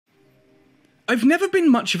I've never been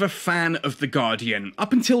much of a fan of the Guardian,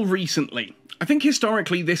 up until recently. I think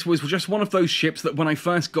historically this was just one of those ships that when I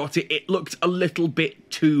first got it, it looked a little bit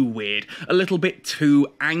too weird, a little bit too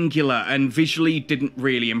angular, and visually didn't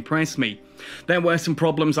really impress me. There were some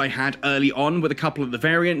problems I had early on with a couple of the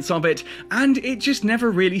variants of it, and it just never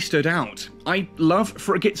really stood out. I love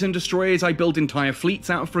frigates and destroyers, I build entire fleets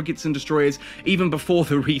out of frigates and destroyers, even before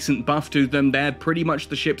the recent buff to them. They're pretty much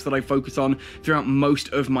the ships that I focus on throughout most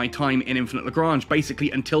of my time in Infinite Lagrange, basically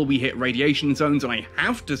until we hit radiation zones and I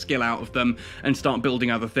have to skill out of them and start building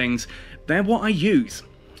other things. They're what I use.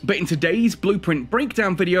 But in today's Blueprint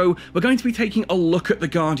Breakdown video, we're going to be taking a look at the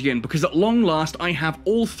Guardian, because at long last I have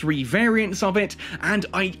all three variants of it, and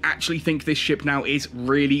I actually think this ship now is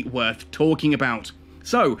really worth talking about.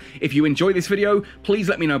 So, if you enjoy this video, please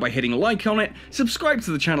let me know by hitting a like on it, subscribe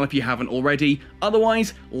to the channel if you haven't already,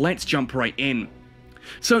 otherwise, let's jump right in.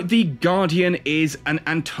 So the Guardian is an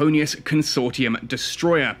Antonios Consortium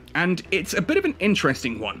destroyer, and it's a bit of an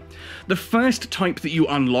interesting one. The first type that you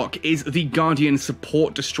unlock is the Guardian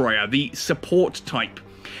Support Destroyer, the support type.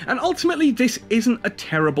 And ultimately, this isn't a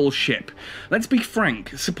terrible ship. Let's be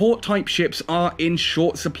frank, support-type ships are in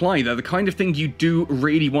short supply. They're the kind of thing you do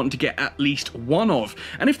really want to get at least one of.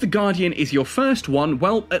 And if the Guardian is your first one,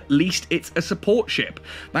 well, at least it's a support ship.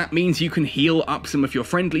 That means you can heal up some of your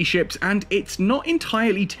friendly ships, and it's not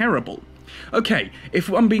entirely terrible. Okay, if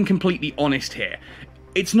I'm being completely honest here,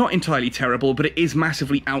 it's not entirely terrible, but it is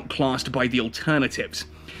massively outclassed by the alternatives.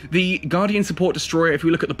 The Guardian Support Destroyer, if we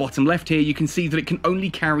look at the bottom left here, you can see that it can only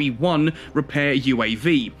carry one repair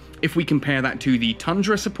UAV. If we compare that to the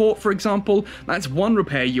Tundra support, for example, that's one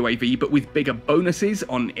repair UAV, but with bigger bonuses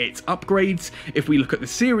on its upgrades. If we look at the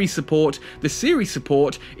series support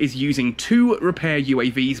is using two repair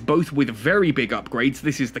UAVs, both with very big upgrades.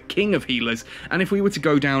 This is the king of healers. And if we were to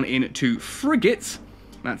go down into frigates,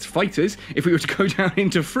 that's fighters, if we were to go down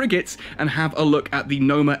into frigates and have a look at the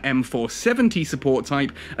Noma M470 support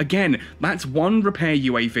type, again, that's one repair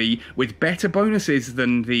UAV with better bonuses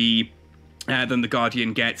than the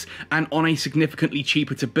Guardian gets, and on a significantly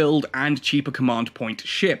cheaper to build and cheaper command point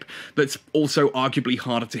ship that's also arguably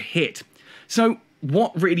harder to hit. So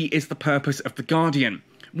what really is the purpose of the Guardian?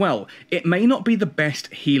 Well, it may not be the best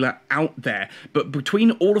healer out there, but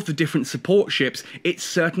between all of the different support ships, it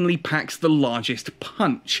certainly packs the largest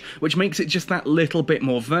punch, which makes it just that little bit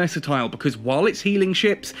more versatile, because while it's healing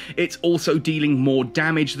ships, it's also dealing more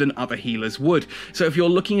damage than other healers would. So if you're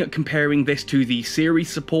looking at comparing this to the series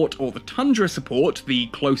support or the Tundra support, the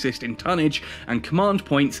closest in tonnage and command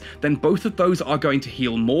points, then both of those are going to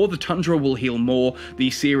heal more. The Tundra will heal more, the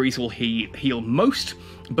series will heal most,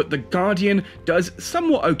 but the Guardian does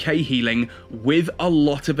somewhat okay healing with a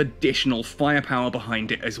lot of additional firepower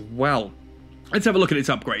behind it as well. Let's have a look at its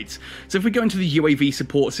upgrades. So if we go into the UAV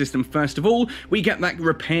support system first of all, we get that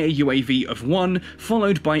repair UAV of 1,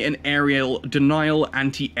 followed by an aerial denial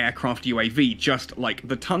anti-aircraft UAV, just like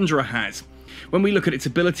the Tundra has. When we look at its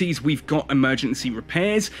abilities, we've got emergency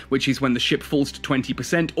repairs, which is when the ship falls to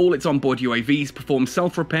 20%, all its onboard UAVs perform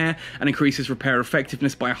self-repair and increases repair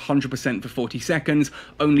effectiveness by 100% for 40 seconds,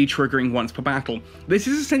 only triggering once per battle. This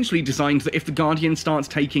is essentially designed that if the Guardian starts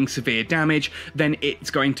taking severe damage, then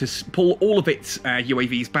it's going to pull all of its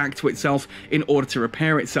UAVs back to itself in order to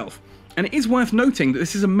repair itself. And it is worth noting that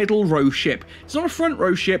this is a middle row ship. It's not a front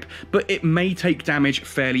row ship, but it may take damage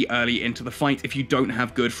fairly early into the fight if you don't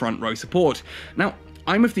have good front row support. Now,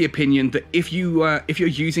 I'm of the opinion that if you're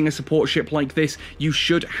using a support ship like this, you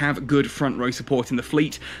should have good front row support in the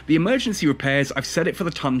fleet. The emergency repairs, I've said it for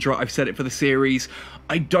the Tundra, I've said it for the series,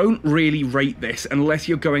 I don't really rate this unless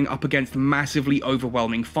you're going up against massively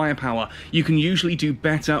overwhelming firepower. You can usually do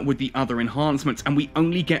better with the other enhancements, and we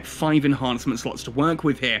only get 5 enhancement slots to work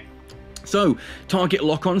with here. So, target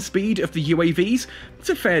lock-on speed of the UAVs, it's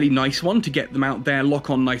a fairly nice one to get them out there,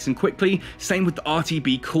 lock on nice and quickly. Same with the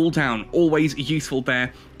RTB cooldown, always useful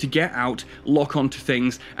there to get out, lock onto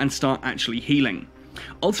things, and start actually healing.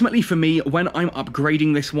 Ultimately for me, when I'm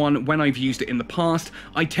upgrading this one, when I've used it in the past,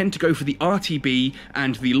 I tend to go for the RTB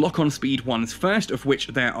and the lock-on speed ones first, of which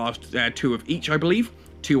there are 2 of each, I believe.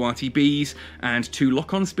 2 RTBs and 2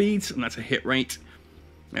 lock-on speeds, and that's a hit rate.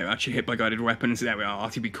 No, actually hit by guided weapons. There we are,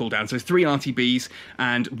 RTB cooldown. So 3 RTBs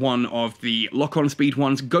and 1 of the lock-on speed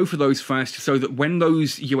ones. Go for those first so that when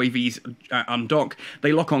those UAVs undock,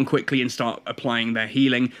 they lock on quickly and start applying their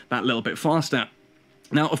healing that little bit faster.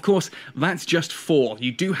 Now, of course, that's just 4.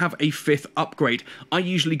 You do have a 5th upgrade. I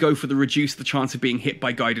usually go for the reduce the chance of being hit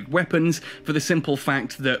by guided weapons for the simple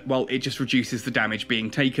fact that, well, it just reduces the damage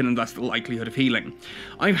being taken and thus the likelihood of healing.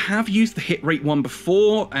 I have used the hit rate one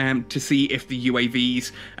before to see if the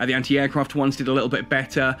UAVs, the anti-aircraft ones, did a little bit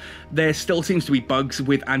better. There still seems to be bugs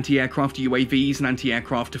with anti-aircraft UAVs and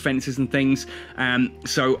anti-aircraft defenses and things,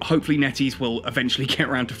 so hopefully NetEase will eventually get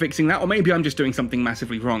around to fixing that, or maybe I'm just doing something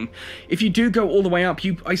massively wrong. If you do go all the way up,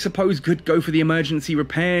 you, I suppose, could go for the emergency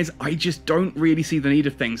repairs. I just don't really see the need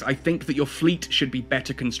of things. I think that your fleet should be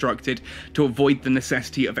better constructed to avoid the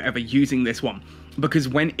necessity of ever using this one. Because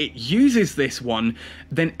when it uses this one,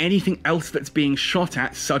 then anything else that's being shot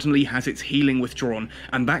at suddenly has its healing withdrawn,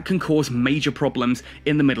 and that can cause major problems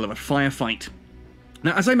in the middle of a firefight.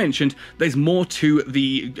 Now, as I mentioned, there's more to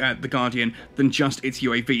the Guardian than just its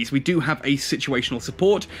UAVs. We do have a situational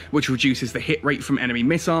support, which reduces the hit rate from enemy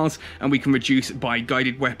missiles, and we can reduce by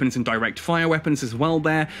guided weapons and direct fire weapons as well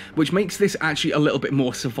there, which makes this actually a little bit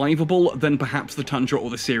more survivable than perhaps the Tundra or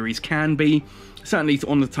the series can be. Certainly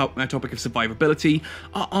on the topic of survivability,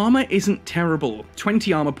 our armor isn't terrible.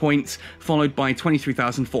 20 armor points, followed by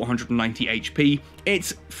 23,490 HP.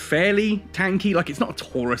 It's fairly tanky, like it's not a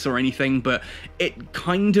Taurus or anything, but it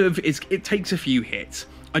kind of is, it takes a few hits.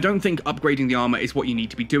 I don't think upgrading the armor is what you need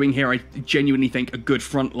to be doing here. I genuinely think a good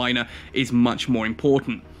frontliner is much more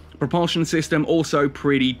important. Propulsion system, also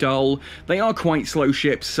pretty dull. They are quite slow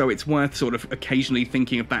ships, so it's worth sort of occasionally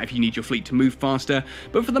thinking of that if you need your fleet to move faster.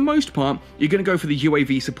 But for the most part, you're going to go for the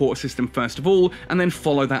UAV support system first of all, and then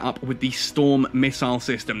follow that up with the Storm missile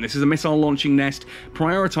system. This is a missile launching nest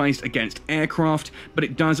prioritized against aircraft, but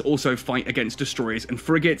it does also fight against destroyers and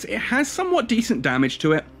frigates. It has somewhat decent damage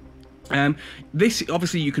to it. This,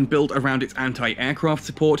 obviously, you can build around its anti-aircraft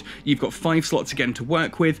support. You've got 5 slots again to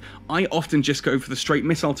work with. I often just go for the straight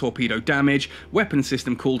missile torpedo damage, weapon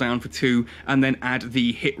system cooldown for 2, and then add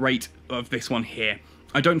the hit rate of this one here.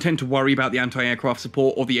 I don't tend to worry about the anti-aircraft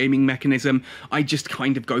support or the aiming mechanism. I just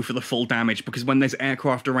kind of go for the full damage, because when there's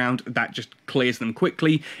aircraft around, that just clears them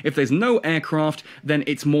quickly. If there's no aircraft, then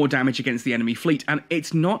it's more damage against the enemy fleet, and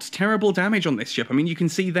it's not terrible damage on this ship. I mean, you can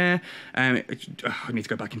see there, I need to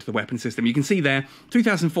go back into the weapon system. You can see there,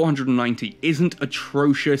 2,490 isn't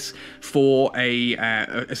atrocious for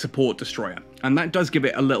a support destroyer, and that does give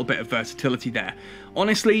it a little bit of versatility there.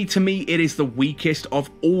 Honestly, to me, it is the weakest of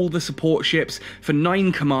all the support ships. For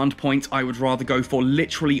 9 command points, I would rather go for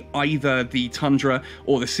literally either the Tundra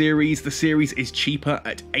or the series. The series is cheaper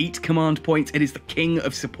at 8 command points. It is the king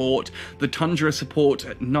of support. The Tundra support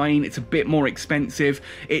at 9, it's a bit more expensive.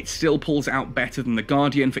 It still pulls out better than the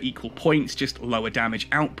Guardian for equal points, just lower damage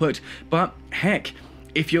output. But heck,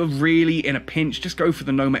 if you're really in a pinch, just go for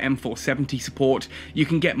the Noma M470 support. You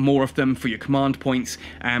can get more of them for your command points,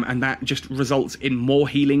 and that just results in more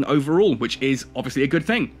healing overall, which is obviously a good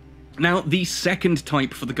thing. Now, the second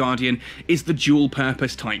type for the Guardian is the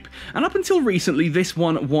dual-purpose type, and up until recently, this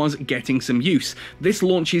one was getting some use. This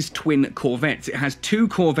launches twin corvettes. It has 2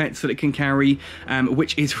 corvettes that it can carry,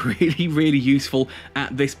 which is really, really useful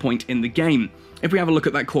at this point in the game. If we have a look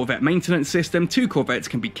at that Corvette maintenance system, 2 Corvettes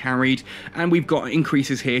can be carried, and we've got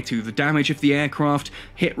increases here to the damage of the aircraft,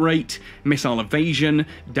 hit rate, missile evasion,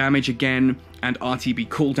 damage again, and RTB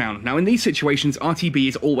cooldown. Now, in these situations, RTB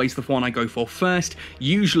is always the one I go for first,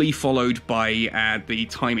 usually followed by the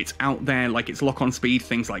time it's out there, like its lock-on speed,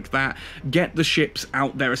 things like that. Get the ships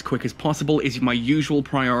out there as quick as possible is my usual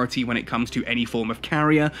priority when it comes to any form of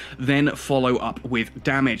carrier, then follow up with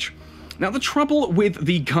damage. Now, the trouble with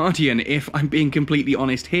the Guardian, if I'm being completely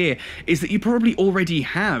honest here, is that you probably already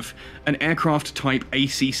have an aircraft type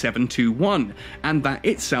AC-721, and that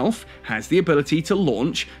itself has the ability to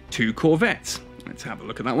launch 2 corvettes. Let's have a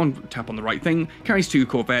look at that one. Tap on the right thing. Carries 2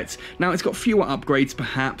 corvettes. Now, it's got fewer upgrades,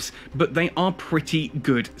 perhaps, but they are pretty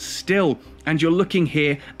good still. And you're looking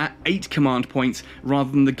here at 8 command points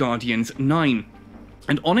rather than the Guardian's 9.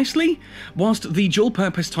 And honestly, whilst the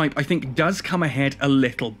dual-purpose type, I think, does come ahead a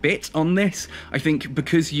little bit on this, I think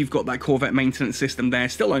because you've got that Corvette maintenance system there,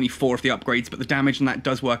 still only 4 of the upgrades, but the damage on that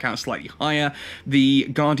does work out slightly higher. The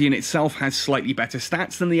Guardian itself has slightly better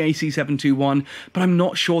stats than the AC-721, but I'm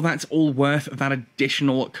not sure that's all worth that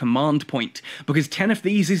additional command point, because 10 of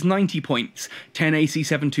these is 90 points. 10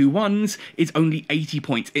 AC-721s is only 80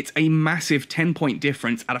 points. It's a massive 10-point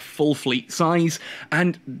difference at a full fleet size,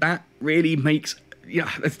 and that really makes... yeah,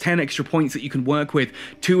 that's 10 extra points that you can work with.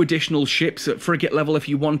 2 additional ships at frigate level if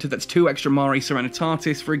you wanted. That's 2 extra Mare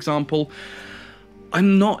Serenitatis, for example.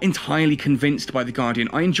 I'm not entirely convinced by the Guardian.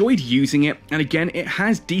 I enjoyed using it, and again, it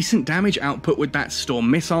has decent damage output with that Storm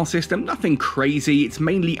missile system. Nothing crazy, it's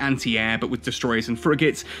mainly anti-air, but with destroyers and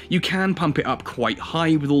frigates, you can pump it up quite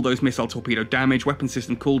high with all those missile torpedo damage, weapon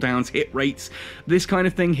system cooldowns, hit rates, this kind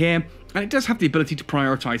of thing here. And it does have the ability to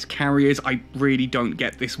prioritize carriers. I really don't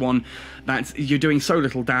get this one. You're doing so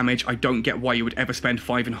little damage, I don't get why you would ever spend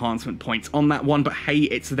 5 enhancement points on that one, but hey,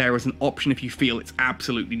 it's there as an option if you feel it's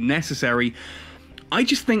absolutely necessary. I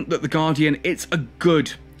just think that the Guardian, it's a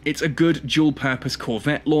good dual-purpose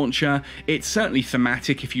corvette launcher. It's certainly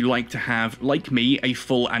thematic if you like to have, like me, a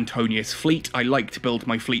full Antonios fleet. I like to build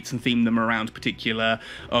my fleets and theme them around particular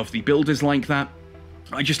of the builders like that.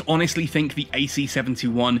 I just honestly think the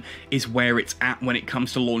AC-721 is where it's at when it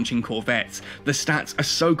comes to launching corvettes. The stats are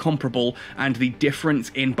so comparable, and the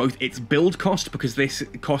difference in both its build cost, because this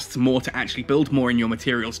costs more to actually build, more in your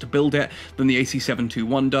materials to build it than the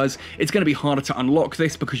AC-721 does. It's going to be harder to unlock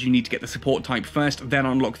this because you need to get the support type first, then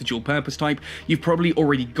unlock the dual purpose type. You've probably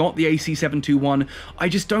already got the AC-721. I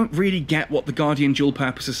just don't really get what the Guardian dual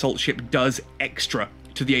purpose assault ship does extra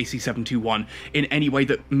to the AC-721 in any way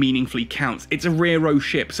that meaningfully counts. It's a rear row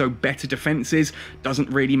ship, so better defenses doesn't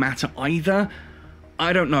really matter either.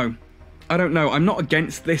 I don't know. I'm not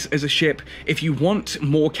against this as a ship. If you want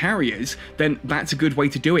more carriers, then that's a good way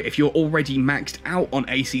to do it. If you're already maxed out on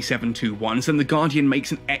AC-721s, then the Guardian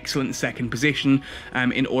makes an excellent second position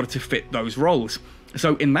in order to fit those roles.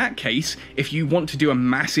 So in that case, if you want to do a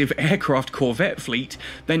massive aircraft corvette fleet,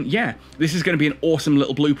 then yeah, this is going to be an awesome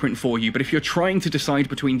little blueprint for you. But if you're trying to decide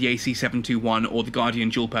between the AC-721 or the Guardian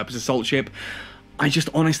dual-purpose assault ship, I just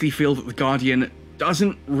honestly feel that the Guardian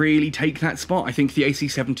doesn't really take that spot. I think the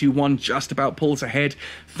AC-721 just about pulls ahead,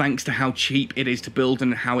 thanks to how cheap it is to build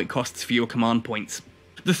and how it costs fewer command points.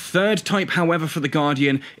 The third type, however, for the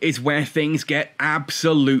Guardian is where things get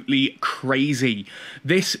absolutely crazy.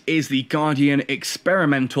 This is the Guardian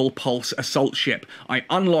Experimental Pulse Assault Ship. I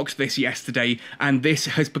unlocked this yesterday, and this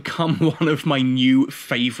has become one of my new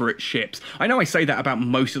favourite ships. I know I say that about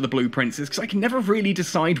most of the blueprints, because I can never really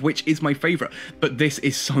decide which is my favourite, but this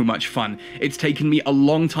is so much fun. It's taken me a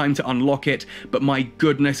long time to unlock it, but my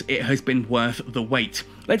goodness, it has been worth the wait.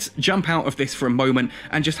 Let's jump out of this for a moment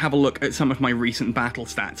and just have a look at some of my recent battle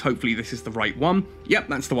stats. Hopefully this is the right one. Yep,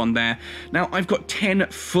 that's the one there. Now, I've got 10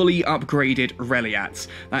 fully upgraded Reliats.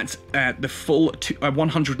 That's the full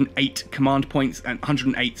 108 command points, and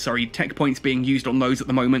 108, tech points being used on those at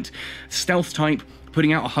the moment. Stealth type,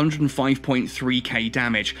 putting out 105.3k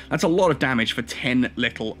damage. That's a lot of damage for 10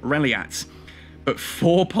 little Reliats. But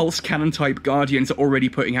 4 pulse cannon type Guardians are already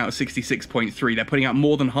putting out 66.3. They're putting out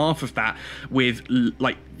more than half of that with,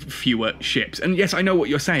 like, fewer ships. And yes, I know what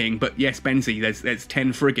you're saying, but yes, Benzie, there's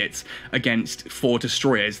 10 frigates against 4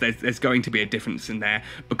 destroyers. There's going to be a difference in there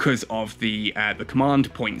because of the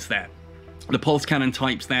command points there. The pulse cannon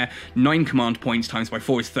types there, 9 command points times by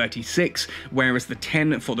 4 is 36, whereas the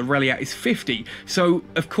 10 for the Reliat is 50. So,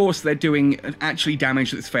 of course, they're doing actually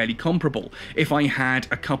damage that's fairly comparable. If I had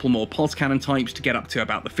a couple more pulse cannon types to get up to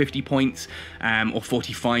about the 50 points, or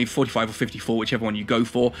 45 or 54, whichever one you go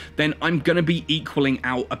for, then I'm going to be equaling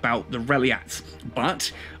out about the Reliats.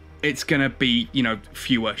 But it's going to be, you know,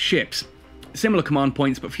 fewer ships. Similar command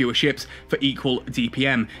points, but fewer ships for equal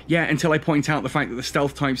DPM. Yeah, until I point out the fact that the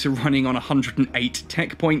stealth types are running on 108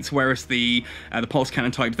 tech points, whereas the pulse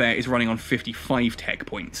cannon type there is running on 55 tech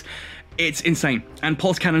points. It's insane, and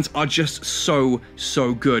pulse cannons are just so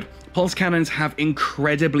good. Pulse cannons have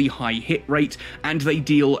incredibly high hit rate, and they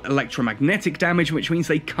deal electromagnetic damage, which means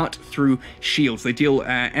they cut through shields. They deal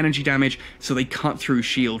energy damage, so they cut through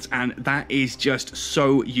shields, and that is just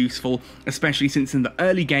so useful, especially since in the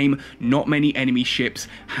early game, not many enemy ships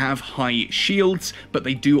have high shields, but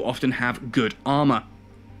they do often have good armor.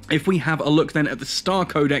 If we have a look then at the Star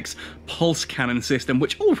Codex pulse cannon system,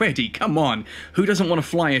 which already, come on, who doesn't want to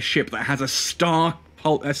fly a ship that has a Star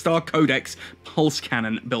Codex pulse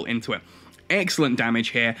cannon built into it? Excellent damage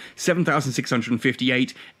here,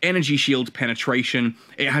 7,658, energy shield penetration.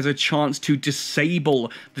 It has a chance to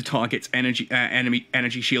disable the target's enemy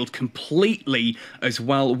energy shield completely as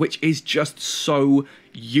well, which is just so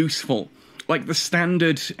useful. Like, the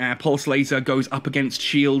standard pulse laser goes up against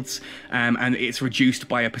shields, and it's reduced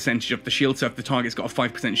by a percentage of the shield. So if the target's got a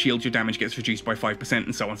 5% shield, your damage gets reduced by 5%,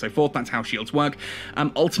 and so on and so forth. That's how shields work.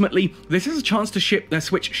 Ultimately, this is a chance to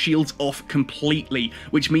switch shields off completely,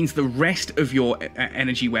 which means the rest of your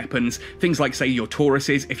energy weapons, things like, say, your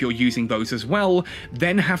Tauruses, if you're using those as well,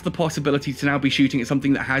 then have the possibility to now be shooting at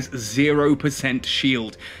something that has 0%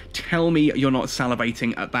 shield. Tell me you're not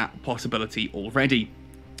salivating at that possibility already.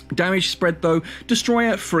 Damage spread though,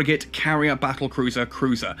 destroyer, frigate, carrier, battlecruiser,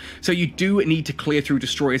 cruiser. So you do need to clear through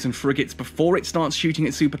destroyers and frigates before it starts shooting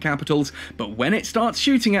at super capitals, but when it starts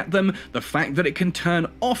shooting at them, the fact that it can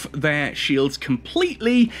turn off their shields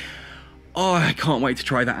completely, oh, I can't wait to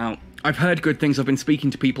try that out. I've heard good things. I've been speaking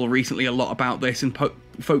to people recently a lot about this, and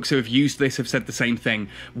folks who have used this have said the same thing.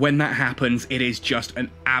 When that happens, it is just an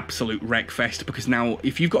absolute wreckfest, because now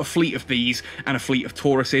if you've got a fleet of these and a fleet of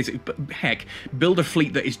Tauruses, heck, build a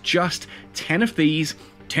fleet that is just 10 of these,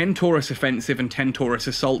 10 Taurus offensive and 10 Taurus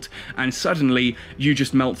assault, and suddenly you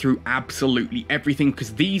just melt through absolutely everything,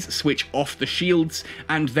 because these switch off the shields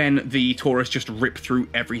and then the Taurus just rip through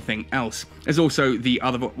everything else. There's also the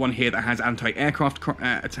other one here that has anti-aircraft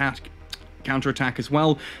counterattack as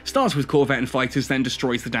well. Starts with Corvette and fighters, then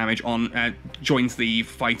destroys the damage on, joins the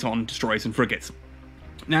fight on destroyers and frigates.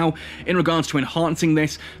 Now, in regards to enhancing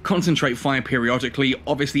this, concentrate fire periodically,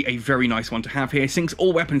 obviously a very nice one to have here, syncs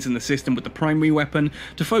all weapons in the system with the primary weapon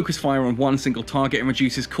to focus fire on one single target, and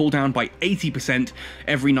reduces cooldown by 80%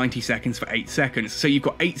 every 90 seconds for 8 seconds. So you've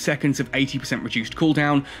got 8 seconds of 80% reduced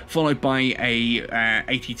cooldown, followed by a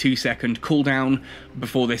 82-second cooldown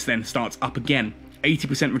before this then starts up again.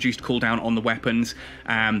 80% reduced cooldown on the weapons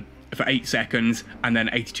for 8 seconds, and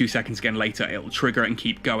then 82 seconds again later it'll trigger and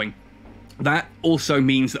keep going. That also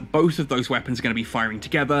means that both of those weapons are going to be firing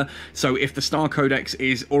together, so if the Star Codex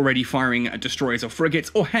is already firing at destroyers or frigates,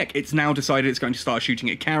 or heck, it's now decided it's going to start shooting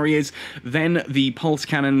at carriers, then the pulse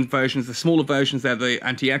cannon versions, the smaller versions, they're the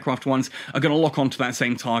anti-aircraft ones, are going to lock onto that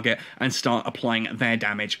same target and start applying their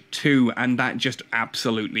damage too, and that just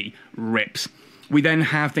absolutely rips. We then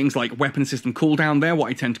have things like weapon system cooldown there, what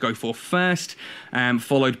I tend to go for first,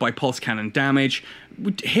 followed by pulse cannon damage.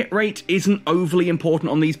 Hit rate isn't overly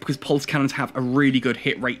important on these because pulse cannons have a really good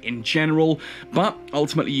hit rate in general, but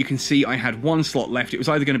ultimately you can see I had one slot left. It was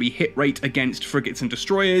either going to be hit rate against frigates and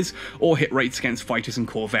destroyers, or hit rates against fighters and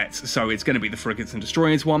corvettes. So it's going to be the frigates and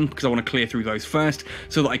destroyers one, because I want to clear through those first,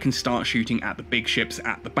 so that I can start shooting at the big ships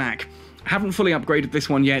at the back. Haven't fully upgraded this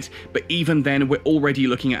one yet, but even then we're already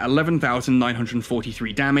looking at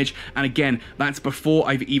 11,943 damage, and again, that's before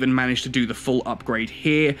I've even managed to do the full upgrade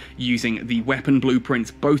here using the weapon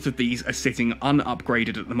blueprints. Both of these are sitting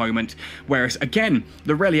unupgraded at the moment, whereas again,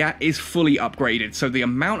 the Reliat is fully upgraded, so the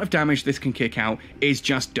amount of damage this can kick out is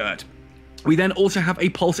just dirt. We then also have a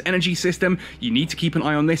pulse energy system. You need to keep an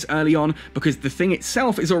eye on this early on, because the thing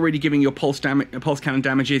itself is already giving your pulse cannon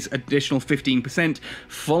damages additional 15%,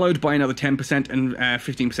 followed by another 10% and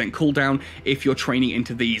 15% cooldown if you're training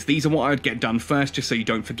into these. These are what I would get done first, just so you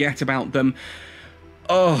don't forget about them.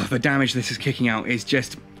 Oh, the damage this is kicking out is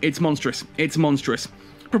just, it's monstrous. It's monstrous.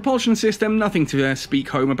 Propulsion system, nothing to speak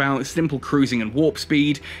home about, simple cruising and warp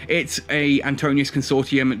speed. It's a Antonios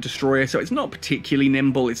Consortium destroyer, so it's not particularly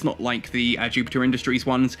nimble. It's not like the Jupiter Industries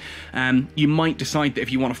ones. You might decide that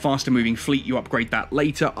if you want a faster moving fleet, you upgrade that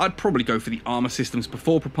later. I'd probably go for the armor systems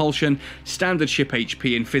before propulsion. Standard ship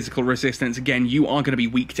HP and physical resistance. Again, you are going to be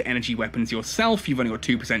weak to energy weapons yourself. You've only got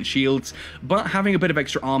 2% shields, but having a bit of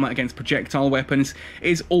extra armor against projectile weapons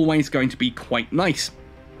is always going to be quite nice.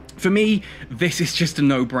 For me, this is just a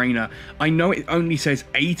no-brainer. I know it only says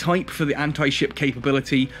A-type for the anti-ship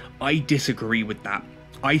capability. I disagree with that.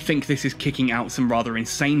 I think this is kicking out some rather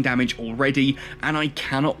insane damage already, and I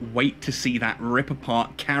cannot wait to see that rip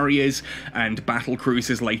apart carriers and battle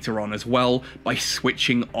cruisers later on as well by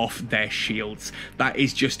switching off their shields. That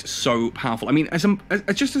is just so powerful. I mean,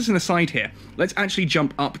 just as an aside here, let's actually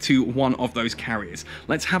jump up to one of those carriers.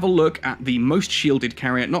 Let's have a look at the most shielded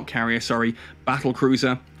carrier, not carrier, sorry, battle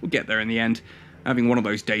cruiser. We'll get there in the end. Having one of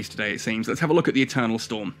those days today, it seems. Let's have a look at the Eternal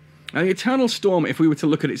Storm. Now, the Eternal Storm, if we were to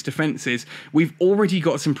look at its defenses, we've already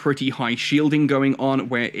got some pretty high shielding going on.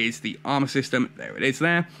 Where is the armor system? There it is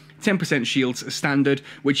there. 10% shields standard,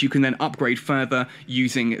 which you can then upgrade further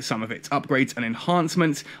using some of its upgrades and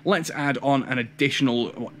enhancements. Let's add on an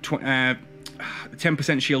additional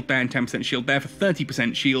 10% shield there and 10% shield there for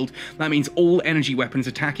 30% shield. That means all energy weapons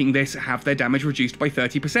attacking this have their damage reduced by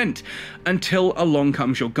 30%, until along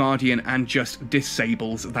comes your Guardian and just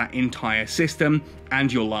disables that entire system,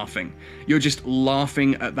 and you're laughing. You're just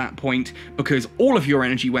laughing at that point, because all of your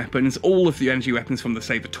energy weapons, all of the energy weapons from the,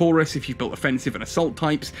 say, the Taurus, if you've built offensive and assault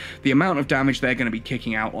types, the amount of damage they're going to be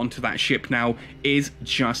kicking out onto that ship now is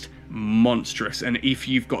just monstrous. And if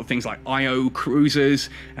you've got things like IO cruisers,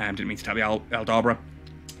 didn't mean to tell you Aldabra,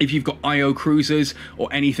 if you've got IO cruisers or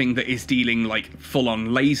anything that is dealing like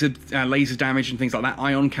full-on laser damage and things like that,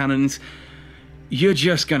 ion cannons, you're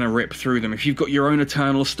just gonna rip through them. If you've got your own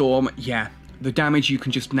Eternal Storm, yeah, the damage you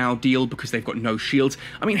can just now deal because they've got no shields.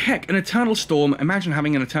 I mean, heck, an Eternal Storm, imagine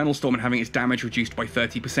having an Eternal Storm and having its damage reduced by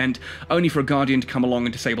 30%, only for a Guardian to come along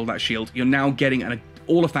and disable that shield. You're now getting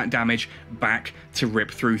all of that damage back to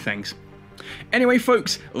rip through things. Anyway,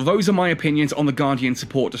 folks, those are my opinions on the Guardian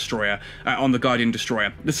Support Destroyer, on the Guardian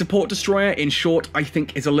Destroyer. The Support Destroyer, in short, I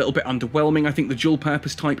think is a little bit underwhelming. I think the dual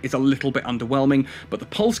purpose type is a little bit underwhelming, but the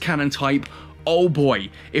Pulse Cannon type, oh boy,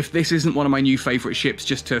 if this isn't one of my new favourite ships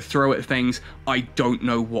just to throw at things, I don't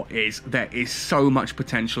know what is. There is so much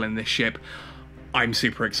potential in this ship. I'm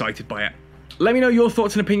super excited by it. Let me know your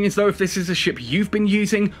thoughts and opinions, though, if this is a ship you've been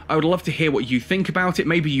using. I would love to hear what you think about it.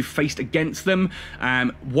 Maybe you've faced against them.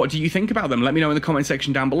 What do you think about them? Let me know in the comment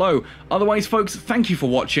section down below. Otherwise, folks, thank you for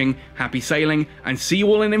watching, happy sailing, and see you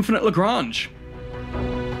all in Infinite Lagrange.